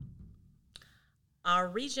Our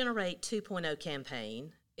Regenerate 2.0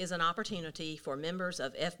 campaign is an opportunity for members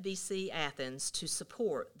of FBC Athens to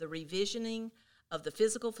support the revisioning of the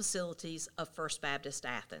physical facilities of First Baptist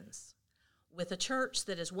Athens. With a church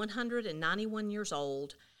that is 191 years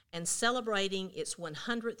old and celebrating its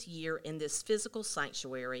 100th year in this physical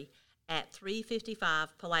sanctuary at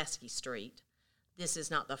 355 Pulaski Street, this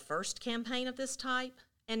is not the first campaign of this type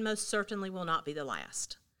and most certainly will not be the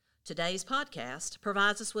last. Today's podcast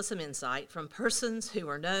provides us with some insight from persons who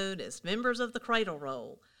are known as members of the Cradle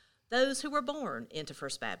Roll, those who were born into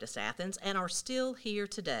First Baptist Athens and are still here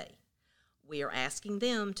today. We are asking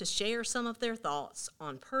them to share some of their thoughts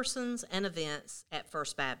on persons and events at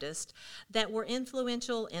First Baptist that were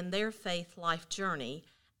influential in their faith life journey,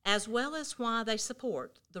 as well as why they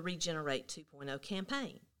support the Regenerate 2.0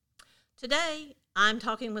 campaign. Today, I'm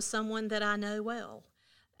talking with someone that I know well,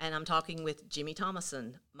 and I'm talking with Jimmy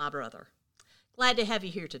Thomason, my brother. Glad to have you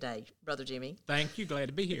here today, Brother Jimmy. Thank you. Glad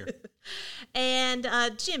to be here. And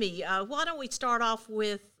Jimmy, why don't we start off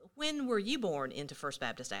with, when were you born into First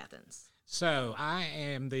Baptist Athens? So I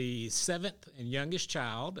am the seventh and youngest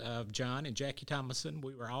child of John and Jackie Thomason.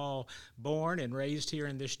 We were all born and raised here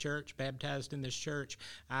in this church, baptized in this church.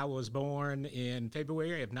 I was born in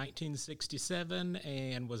February of 1967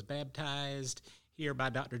 and was baptized here by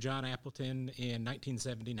Dr. John Appleton in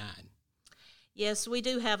 1979. Yes, we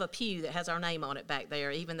do have a pew that has our name on it back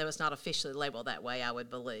there, even though it's not officially labeled that way, I would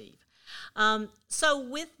believe. So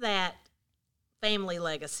with that family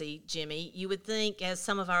legacy, Jimmy, you would think, as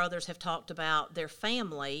some of our others have talked about their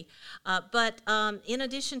family, but in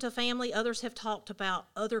addition to family, others have talked about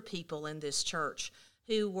other people in this church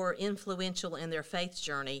who were influential in their faith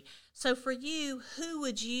journey. So for you, who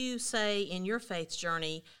would you say in your faith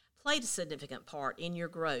journey played a significant part in your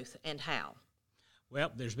growth, and how?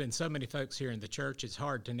 Well, there's been so many folks here in the church, it's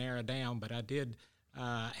hard to narrow down, but I did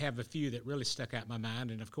have a few that really stuck out in my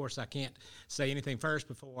mind. And, of course, I can't say anything first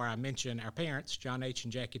before I mention our parents, John H.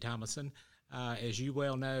 and Jackie Thomason. As you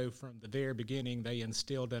well know, from the very beginning, they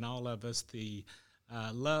instilled in all of us the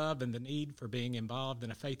love and the need for being involved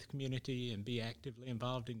in a faith community and be actively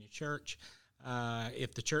involved in your church.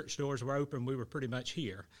 If the church doors were open, we were pretty much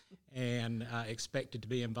here and expected to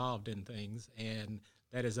be involved in things. And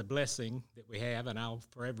that is a blessing that we have, and I'll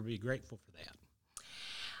forever be grateful for that.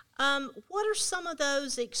 What are some of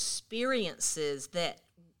those experiences that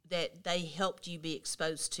they helped you be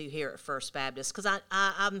exposed to here at First Baptist? Because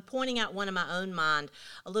I'm pointing out one in my own mind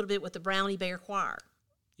a little bit with the Brownie Bear Choir.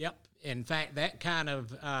 Yep. In fact, that kind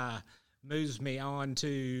of moves me on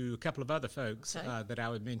to a couple of other folks that I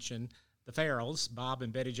would mention. The Farrells, Bob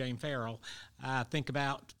and Betty Jane Farrell. Think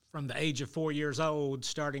about from the age of 4 years old,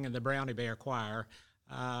 starting in the Brownie Bear Choir,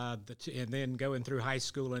 and then going through high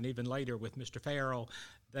school and even later with Mr. Farrell.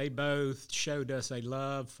 They both showed us a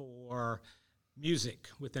love for music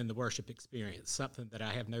within the worship experience, something that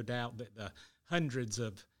I have no doubt that the hundreds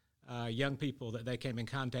of young people that they came in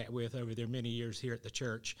contact with over their many years here at the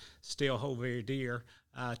church still hold very dear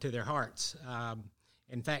to their hearts.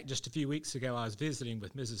 In fact, just a few weeks ago, I was visiting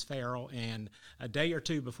with Mrs. Farrell, and a day or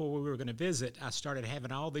two before we were going to visit, I started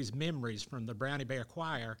having all these memories from the Brownie Bear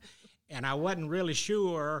Choir, and I wasn't really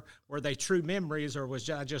sure were they true memories or was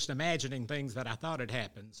I just imagining things that I thought had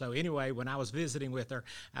happened. So anyway, when I was visiting with her,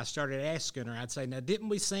 I started asking her, I'd say, now, didn't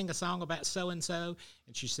we sing a song about so-and-so?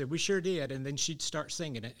 And she said, we sure did. And then she'd start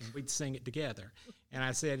singing it, and we'd sing it together. And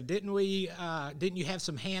I said, didn't you have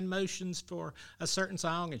some hand motions for a certain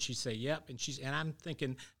song? And she said, yep. And I'm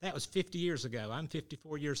thinking, that was 50 years ago. I'm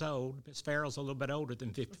 54 years old. Miss Farrell's a little bit older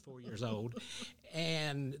than 54 years old.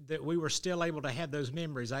 And that we were still able to have those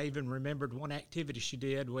memories. I even remembered one activity she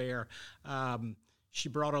did where she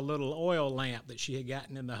brought a little oil lamp that she had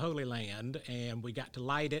gotten in the Holy Land, and we got to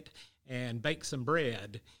light it and bake some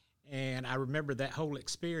bread. And I remember that whole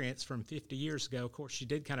experience from 50 years ago. Of course, she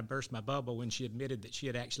did kind of burst my bubble when she admitted that she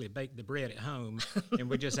had actually baked the bread at home, and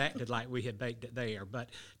we just acted like we had baked it there. But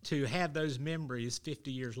to have those memories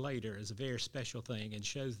 50 years later is a very special thing and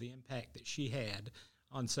shows the impact that she had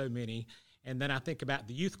on so many. And then I think about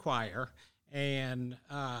the youth choir and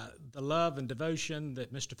the love and devotion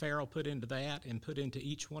that Mr. Farrell put into that and put into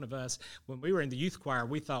each one of us. When we were in the youth choir,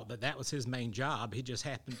 we thought that was his main job. He just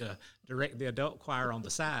happened to direct the adult choir on the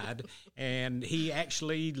side, and he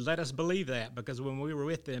actually let us believe that, because when we were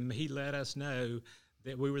with him, he let us know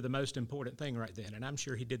that we were the most important thing right then, and I'm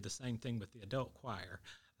sure he did the same thing with the adult choir.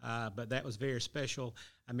 But that was very special.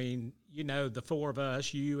 I mean, you know, the four of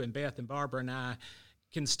us, you and Beth and Barbara and I,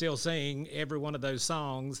 can still sing every one of those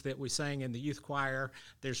songs that we sang in the youth choir.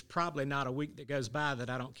 There's probably not a week that goes by that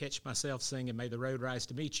I don't catch myself singing May the Road Rise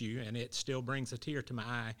to Meet You, and it still brings a tear to my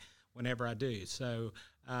eye whenever I do. So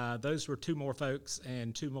those were two more folks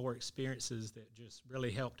and two more experiences that just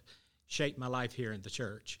really helped shape my life here in the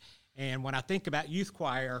church. And when I think about youth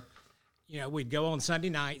choir, we'd go on Sunday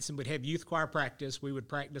nights and we'd have youth choir practice. We would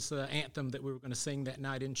practice the anthem that we were going to sing that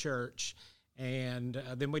night in church. And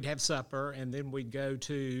then we'd have supper, and then we'd go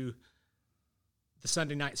to the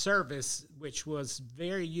Sunday night service, which was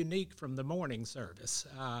very unique from the morning service.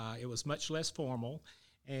 It was much less formal,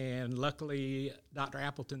 and luckily Dr.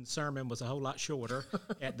 Appleton's sermon was a whole lot shorter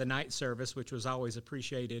at the night service, which was always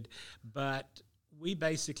appreciated. But we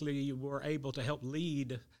basically were able to help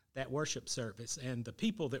lead that worship service, and the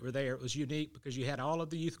people that were there, it was unique because you had all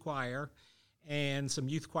of the youth choir and some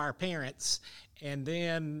youth choir parents, and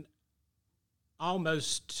then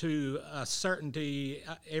almost to a certainty,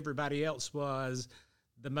 everybody else was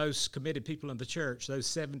the most committed people in the church, those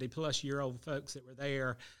 70-plus-year-old folks that were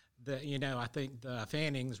there. I think the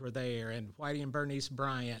Fannings were there, and Whitey and Bernice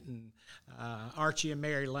Bryant, and Archie and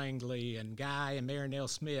Mary Langley, and Guy and Marinelle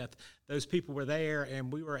Smith. Those people were there,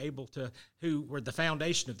 and we were able to, who were the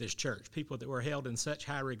foundation of this church, people that were held in such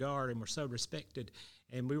high regard and were so respected.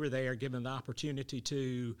 And we were there given the opportunity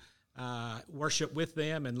to worship with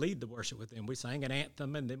them and lead the worship with them. We sang an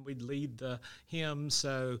anthem, and then we'd lead the hymns.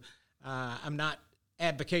 So I'm not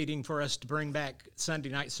advocating for us to bring back Sunday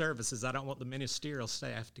night services. I don't want the ministerial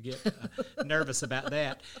staff to get nervous about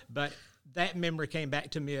that. But that memory came back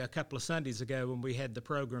to me a couple of Sundays ago when we had the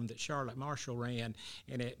program that Charlotte Marshall ran,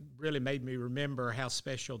 and it really made me remember how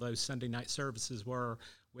special those Sunday night services were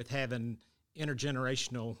with having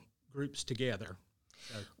intergenerational groups together.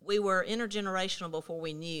 So. We were intergenerational before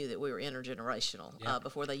we knew that we were intergenerational,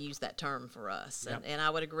 before they used that term for us. Yep. And I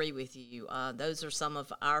would agree with you. Those are some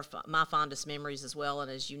of my fondest memories as well. And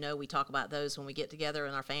as you know, we talk about those when we get together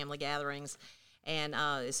in our family gatherings. And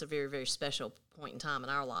it's a very, very special point in time in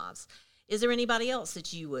our lives. Is there anybody else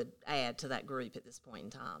that you would add to that group at this point in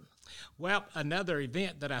time? Well, another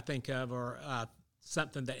event that I think of, or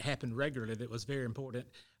something that happened regularly that was very important,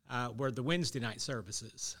 were the Wednesday night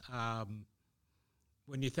services.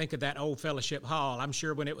 When you think of that old fellowship hall, I'm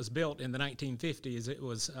sure when it was built in the 1950s, it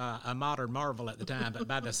was a modern marvel at the time. But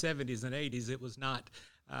by the 70s and 80s, it was not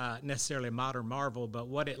necessarily a modern marvel. But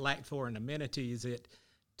what it lacked for in amenities, it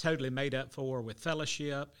totally made up for with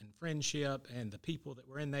fellowship and friendship and the people that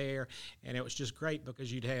were in there. And it was just great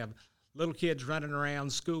because you'd have little kids running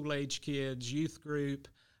around, school-age kids, youth group,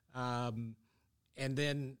 and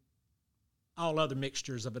then all other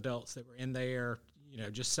mixtures of adults that were in there,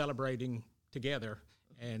 just celebrating together.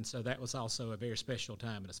 And so that was also a very special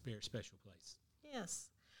time and a very special place.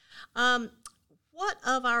 Yes. What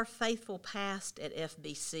of our faithful past at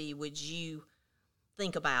FBC would you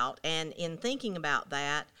think about? And in thinking about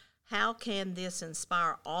that, how can this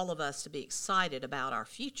inspire all of us to be excited about our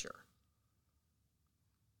future?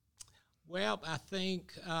 Well, I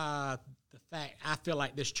think I feel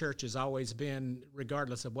like this church has always been,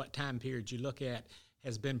 regardless of what time period you look at,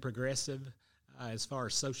 has been progressive. As far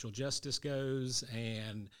as social justice goes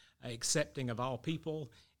and accepting of all people.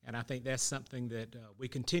 And I think that's something that we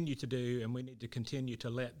continue to do, and we need to continue to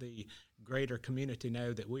let the greater community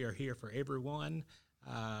know that we are here for everyone.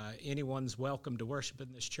 Anyone's welcome to worship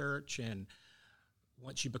in this church, and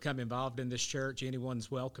once you become involved in this church, anyone's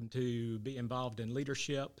welcome to be involved in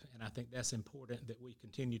leadership, and I think that's important that we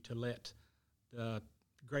continue to let the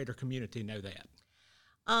greater community know that.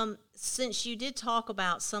 Since you did talk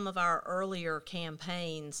about some of our earlier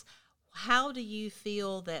campaigns, how do you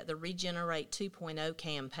feel that the Regenerate 2.0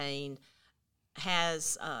 campaign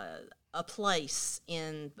has a place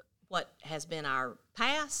in what has been our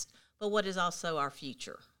past, but what is also our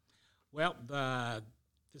future? Well,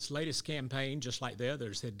 this latest campaign, just like the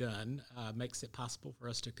others had done, makes it possible for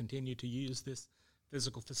us to continue to use this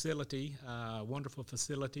physical facility, a wonderful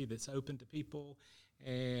facility that's open to people,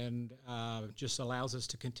 and just allows us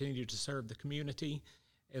to continue to serve the community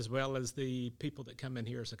as well as the people that come in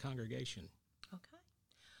here as a congregation. Okay.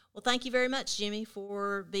 Well, thank you very much, Jimmy,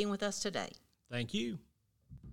 for being with us today. Thank you.